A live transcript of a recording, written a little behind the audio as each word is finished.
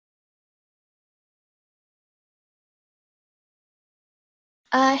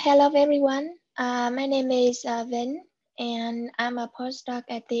Hello everyone. My name is Vinh, and I'm a postdoc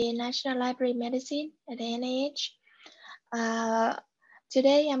at the National Library of Medicine at the NIH.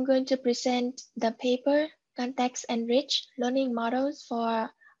 Today I'm going to present the paper Context-Enriched Learning Models for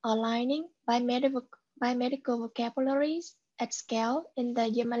Aligning Biomedical Vocabularies at Scale in the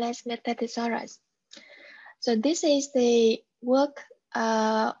UMLS Metathesaurus. So this is the work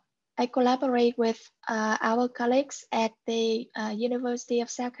I collaborate with our colleagues at the University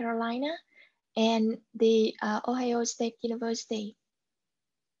of South Carolina and the Ohio State University.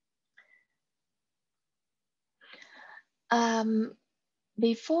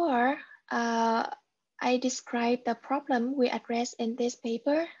 Before I describe the problem we address in this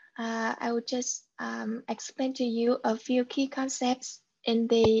paper, I will just explain to you a few key concepts in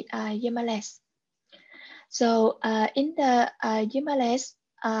the UMLS. So in the UMLS,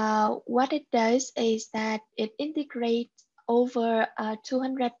 what it does is that it integrates over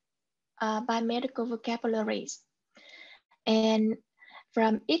 200 biomedical vocabularies. And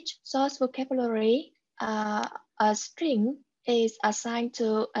from each source vocabulary, a string is assigned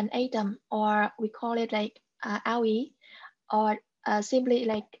to an atom, or we call it like AUI, or simply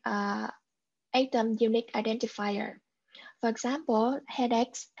like atom unique identifier. For example,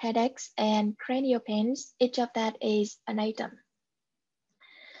 headaches, and cranial pains, each of that is an atom.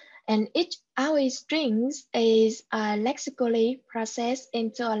 And each AUI strings is lexically processed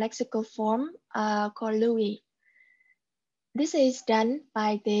into a lexical form called LUI. This is done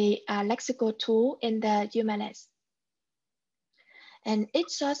by the lexical tool in the UMLS. And each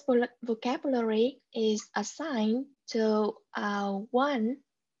source vocabulary is assigned to one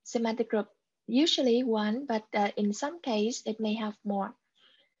semantic group, usually one, but in some case it may have more.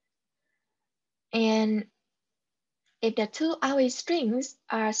 And if the two AUI strings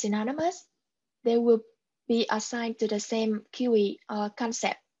are synonymous, they will be assigned to the same QE or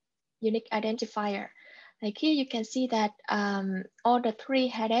concept, unique identifier. Like here you can see that all the three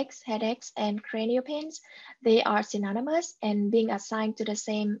headaches, and cranial pains, they are synonymous and being assigned to the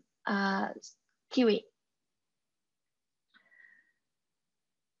same QE.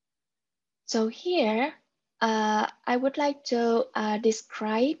 So here, I would like to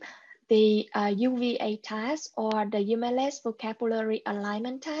describe the UVA task or the UMLS vocabulary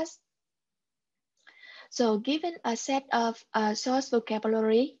alignment task. So given a set of source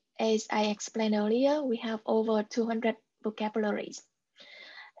vocabulary, as I explained earlier, we have over 200 vocabularies.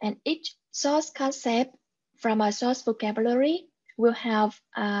 And each source concept from a source vocabulary will have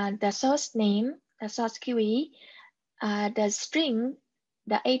the source name, the source QE, the string,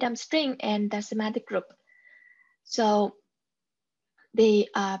 the atom string, and the semantic group. So the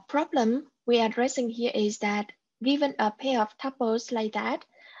problem we are addressing here is that given a pair of tuples like that,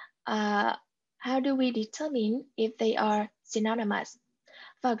 how do we determine if they are synonymous?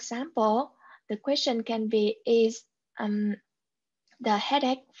 For example, the question can be, is the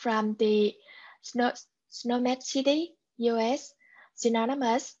headache from the Snohomish City, US,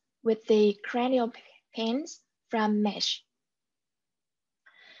 synonymous with the cranial pains from mesh?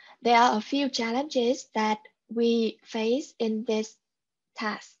 There are a few challenges that we face in this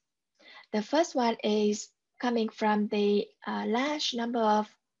task. The first one is coming from the large number of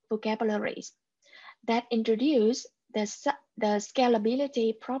vocabularies that introduce the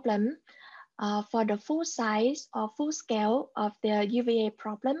scalability problem. For the full size or full scale of the UVA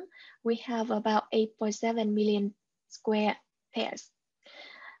problem, we have about 8.7 million square pairs.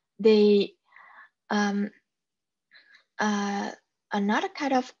 The another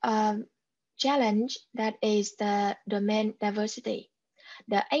kind of challenge that is the domain diversity.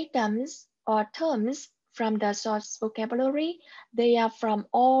 The atoms or terms from the source vocabulary, they are from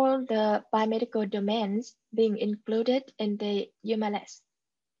all the biomedical domains being included in the UMLS.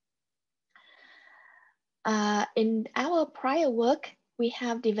 In our prior work, we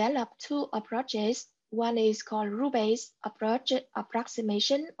have developed two approaches. One is called rule-based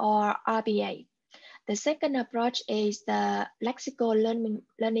approximation, or RBA. The second approach is the lexical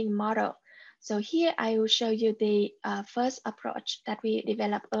learning model. So here I will show you the first approach that we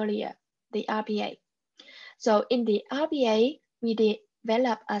developed earlier, the RBA. So in the RBA, we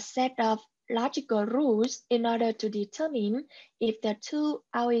develop a set of logical rules in order to determine if the two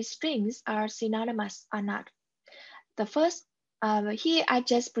AUI strings are synonymous or not. The first, here I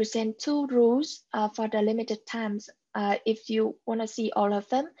just present two rules for the limited times. If you want to see all of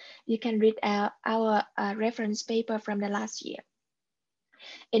them, you can read our reference paper from the last year.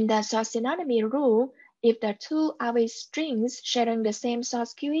 In the source synonymy rule, if the two AUI strings sharing the same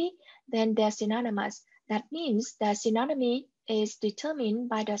source QE, then they're synonymous. That means the synonymy is determined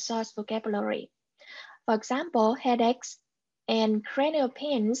by the source vocabulary. For example, headaches And cranial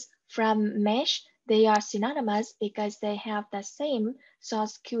pins from mesh, they are synonymous because they have the same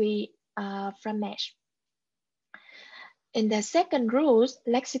source QE from mesh. In the second rules,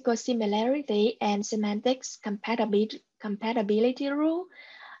 lexical similarity and semantics compatibility rule,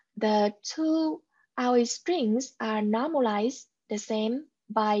 the two AOE strings are normalized the same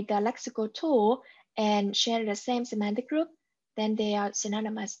by the lexical tool and share the same semantic group, then they are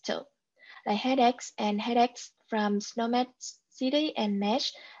synonymous too. Like headaches and headaches from SNOMED city and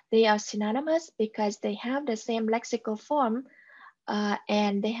mesh, they are synonymous because they have the same lexical form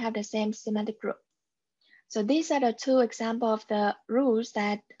and they have the same semantic group. So these are the two examples of the rules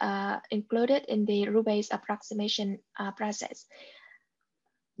that included in the rule-based approximation process.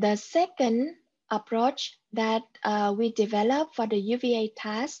 The second approach that we developed for the UVA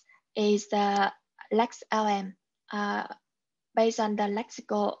task is the LexLM based on the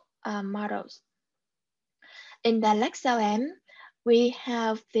lexical models. In the LexLM, we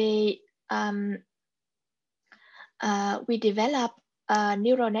have the we develop a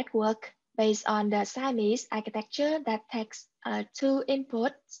neural network based on the Siamese architecture that takes two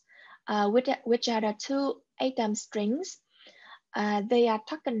inputs, which are the two atom strings. They are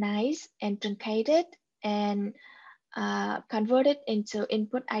tokenized and truncated and converted into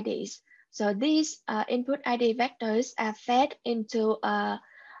input IDs. So these input ID vectors are fed into a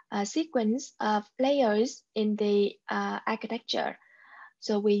sequence of layers in the architecture.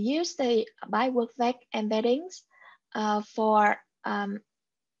 So we use the biwork-vec embeddings for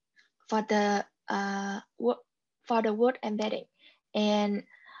the word embedding, and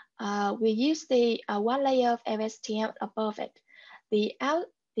we use the one layer of FSTM above it. The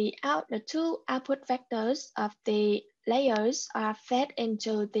two output vectors of the layers are fed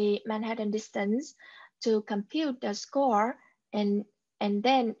into the Manhattan distance to compute the score and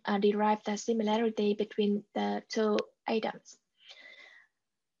then derive the similarity between the two items.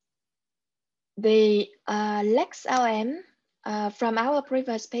 The LexLM, from our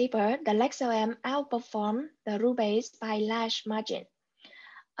previous paper, the LexLM outperformed the rule-based by large margin.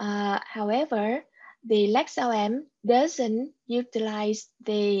 However, the LexLM doesn't utilize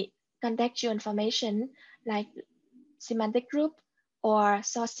the contextual information like semantic group or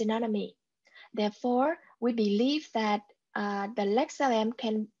source synonymy. Therefore, we believe that the LexLM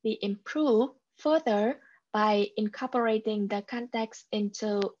can be improved further by incorporating the context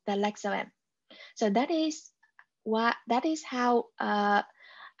into the LexLM. So that is how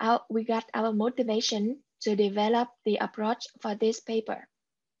we got our motivation to develop the approach for this paper.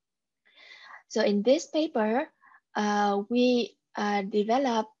 So in this paper, we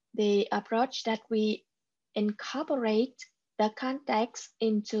developed the approach that we incorporate the context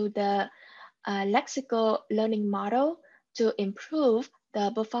into the lexical learning model to improve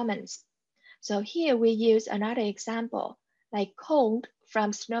the performance. So here we use another example, like code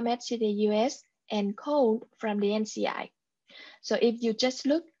from SNOMED City, US, and code from the NCI. So if you just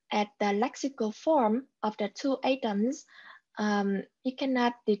look at the lexical form of the two items, you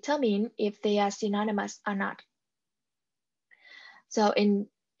cannot determine if they are synonymous or not. So in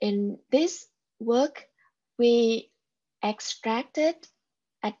this work, we extracted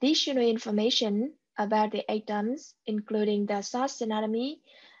additional information about the items, including the source synonymy,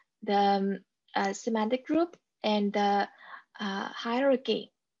 the semantic group, and the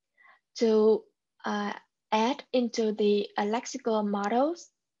hierarchy to add into the lexical models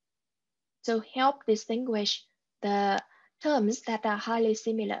to help distinguish the terms that are highly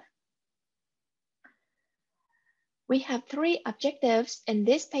similar. We have three objectives in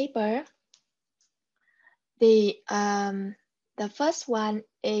this paper. The first one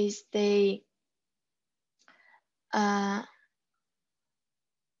is the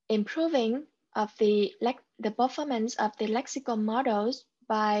improving of the performance of the lexical models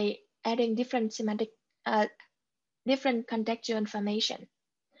by adding different different contextual information.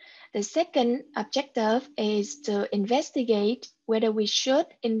 The second objective is to investigate whether we should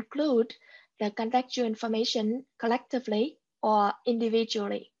include the contextual information collectively or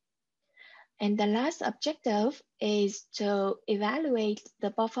individually. And the last objective is to evaluate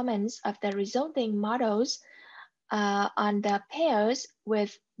the performance of the resulting models on the pairs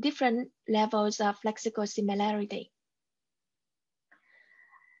with different levels of lexical similarity.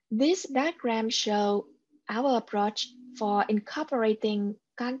 This diagram shows our approach for incorporating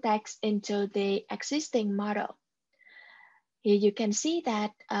context into the existing model. Here you can see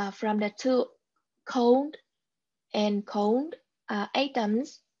that from the two code and code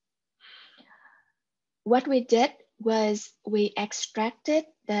items, what we did was we extracted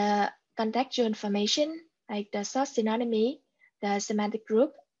the contextual information like the source synonymy, the semantic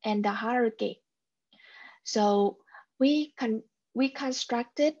group, and the hierarchy. So we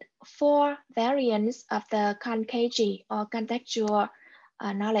constructed 4 variants of the ConKG or contextual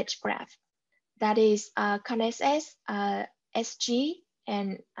knowledge graph. That is ConSS, SG,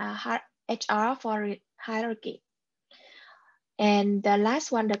 and HR for hierarchy. And the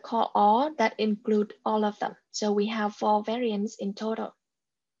last one, the core all, that include all of them. So we have 4 variants in total.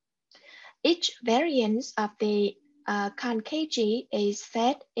 Each variant of the ConKG is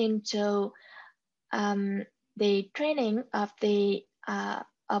fed into the training of the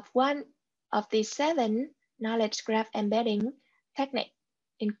one of the 7 knowledge graph embedding technique,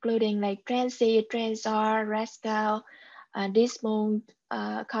 including like Transit, Transar, Rascal, Dismount,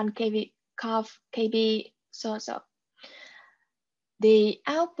 ConKB, so. The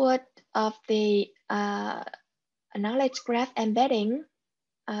output of the knowledge graph embedding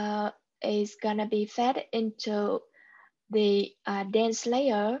is gonna be fed into the dense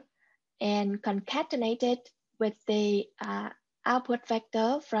layer and concatenated with the output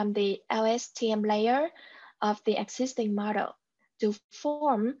vector from the LSTM layer of the existing model to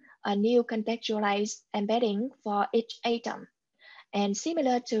form a new contextualized embedding for each atom. And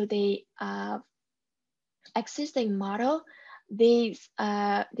similar to the existing model, these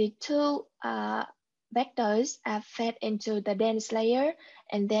the 2 vectors are fed into the dense layer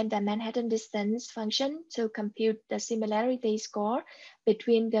and then the Manhattan distance function to compute the similarity score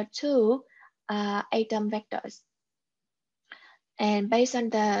between the 2 atom vectors. And based on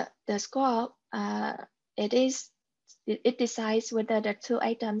the score, it decides whether the 2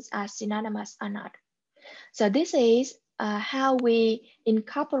 atoms are synonymous or not. So this is how we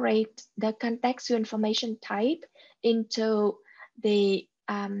incorporate the contextual information type into the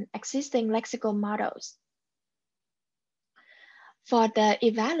existing lexical models. For the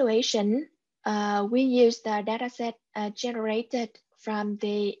evaluation, we use the dataset generated from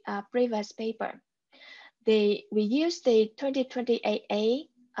the previous paper. We use the 2028A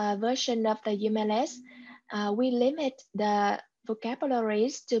version of the UMLS. We limit the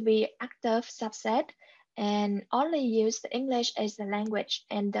vocabularies to be active subset and only use the English as the language,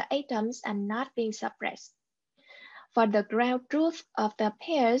 and the atoms are not being suppressed. For the ground truth of the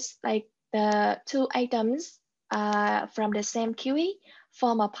pairs, like the 2 atoms from the same QE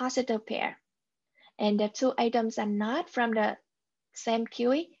form a positive pair, and the 2 atoms are not from the same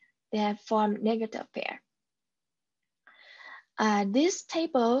QE, they form negative pair. This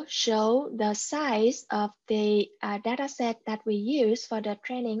table shows the size of the dataset that we use for the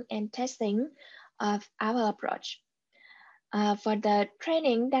training and testing of our approach. For the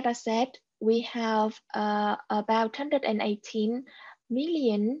training dataset, we have about 118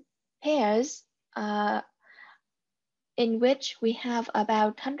 million pairs, in which we have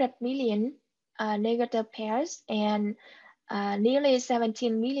about 100 million negative pairs and nearly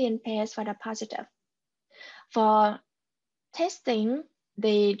 17 million pairs for the positive. For testing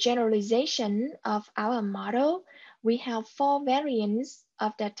the generalization of our model, we have 4 variants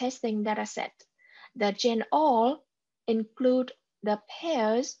of the testing dataset. The gen all include the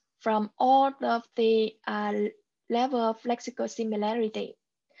pairs from all of the level of lexical similarity.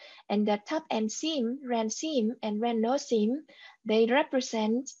 And the top end sim, ran sim, and ran no sim, they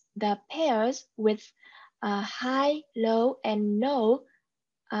represent the pairs with high, low, and no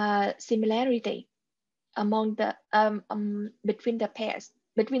similarity among the between the pairs,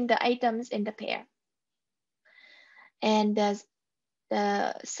 between the atoms in the pair. And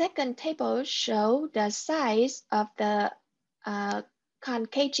the second table shows the size of the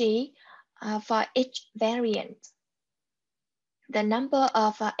ConKG for each variant, the number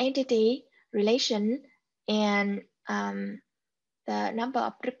of entity relation, and the number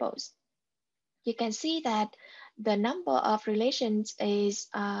of triples. You can see that the number of relations is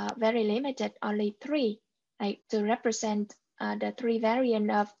very limited, only 3, like to represent the 3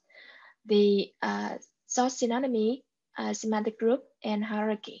 variants of the source synonymy, semantic group, and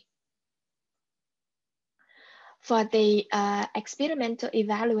hierarchy. For the experimental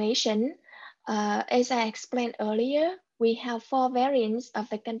evaluation, as I explained earlier, we have 4 variants of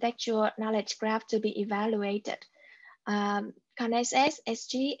the contextual knowledge graph to be evaluated. ConSS,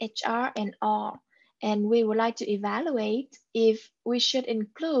 SG, HR, and R. And we would like to evaluate if we should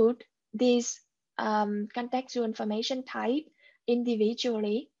include this contextual information type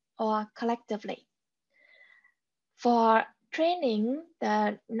individually or collectively. For training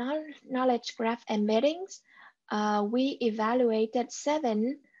the knowledge graph embeddings, we evaluated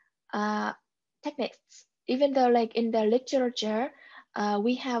 7 techniques. Even though like in the literature,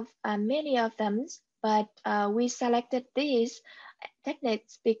 we have many of them, but we selected these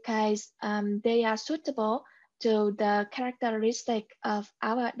techniques because they are suitable to the characteristic of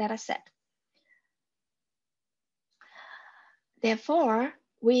our dataset. Therefore,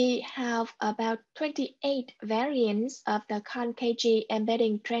 we have about 28 variants of the ConKG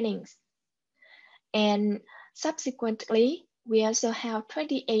embedding trainings. And subsequently, we also have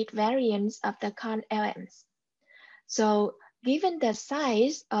 28 variants of the ConLMs. So given the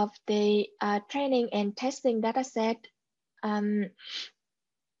size of the training and testing dataset,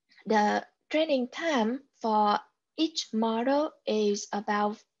 the training time for each model is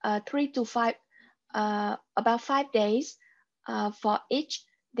about 5 days for each.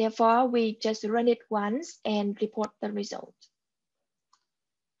 Therefore, we just run it once and report the result.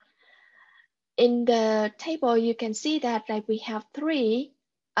 In the table, you can see that like we have three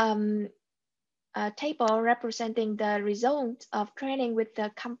table representing the result of training with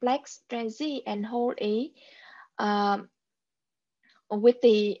the complex, Trans-Z, and whole E, with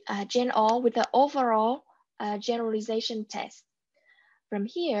the with the overall generalization test. From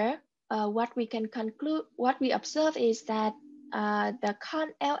here, what we can conclude, what we observe is that the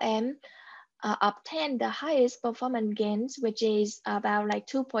ConLM obtained the highest performance gains, which is about like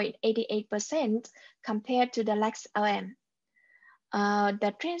 2.88% compared to the LexLM.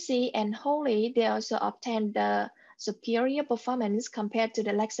 The Trans-Z and wholly, they also obtained the superior performance compared to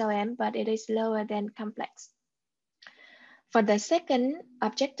the LexLM, but it is lower than complex. For the second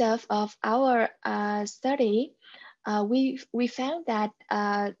objective of our study, we found that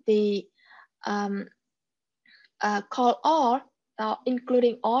the call all,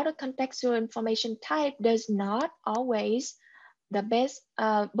 including all the contextual information type, does not always the best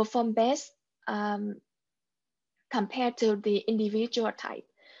perform best compared to the individual type.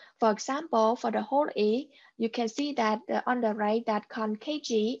 For example, for the whole E, you can see that on the right that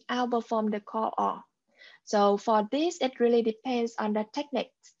ConKG outperformed the call all. So for this, it really depends on the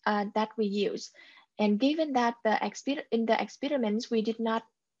techniques that we use. And given that in the experiments, we did not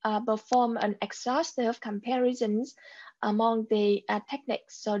perform an exhaustive comparisons among the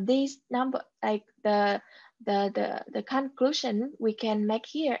techniques. So these number, like the conclusion we can make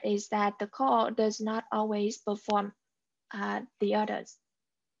here is that the call does not always perform the others.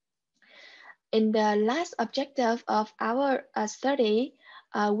 In the last objective of our study,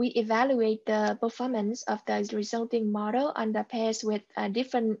 we evaluate the performance of the resulting model under pairs with a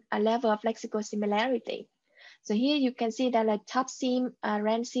different level of lexical similarity. So here you can see that a top sim,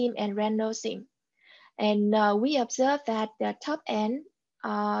 rand sim, and rand no sim. And we observe that the top end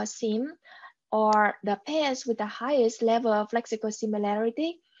sim, or the pairs with the highest level of lexical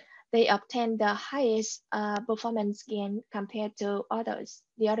similarity, they obtain the highest performance gain compared to others,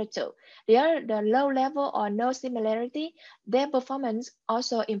 the other two. The low level or no similarity, their performance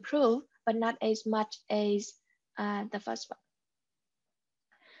also improve, but not as much as the first one.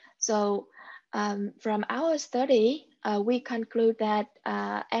 So from our study, we conclude that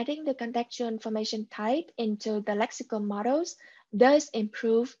adding the contextual information type into the lexical models does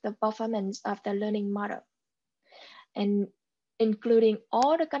improve the performance of the learning model. And including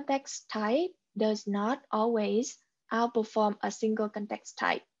all the context type does not always outperform a single context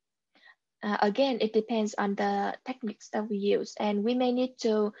type. Again, it depends on the techniques that we use, and we may need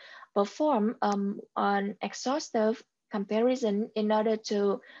to perform an exhaustive comparison in order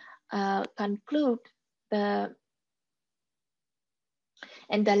to conclude the.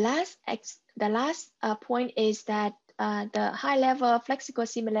 And the last point is that the high level of lexical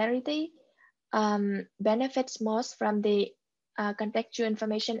similarity benefits most from the contextual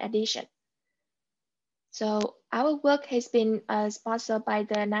information addition. So our work has been sponsored by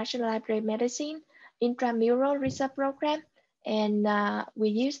the National Library of Medicine Intramural Research Program, and we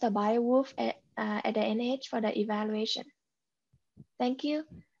use the BioWolf at the NIH for the evaluation. Thank you.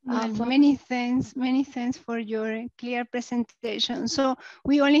 Well, many thanks for your clear presentation. So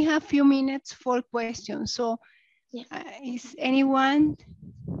we only have a few minutes for questions. So yeah. Is anyone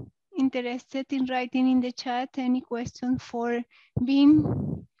interested in writing in the chat any question for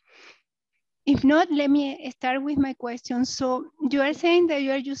Vinh? If not, let me start with my question. So you are saying that you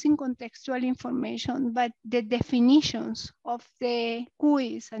are using contextual information, but the definitions of the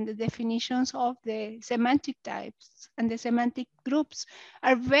quiz and the definitions of the semantic types and the semantic groups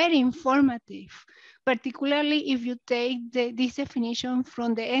are very informative, particularly if you take this definition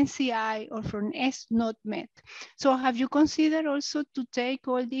from the NCI or from SNOTMET. So have you considered also to take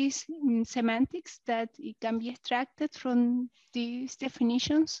all these semantics that it can be extracted from these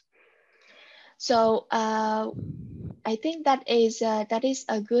definitions? So I think that is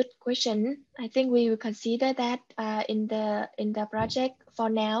a good question. I think we will consider that in the project for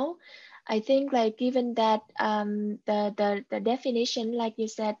now. I think like given that the definition, like you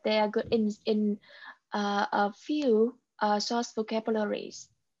said, they are good in a few source vocabularies.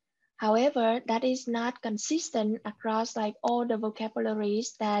 However, that is not consistent across like all the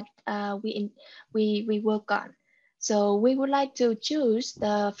vocabularies that we work on. So we would like to choose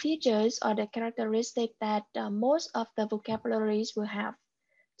the features or the characteristic that most of the vocabularies will have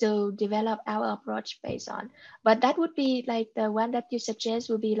to develop our approach based on. But that would be like the one that you suggest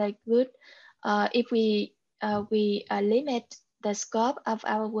would be like good if we limit the scope of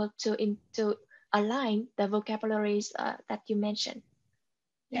our work to align the vocabularies that you mentioned.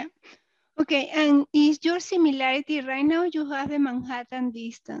 Yeah. Okay, and is your similarity right now? You have the Manhattan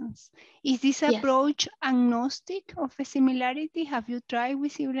distance. Is this Yes. approach agnostic of a similarity? Have you tried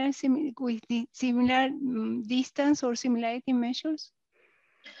with similar distance or similarity measures?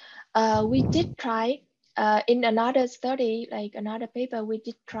 We did try in another study, like another paper, we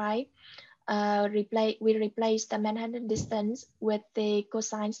did try we replaced the Manhattan distance with the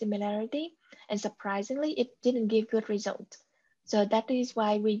cosine similarity, and surprisingly, it didn't give good result. So that is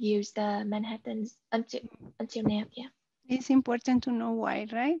why we use the Manhattans until now. Yeah. It's important to know why,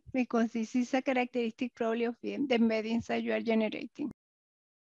 right? Because this is a characteristic probably of the embeddings that you are generating.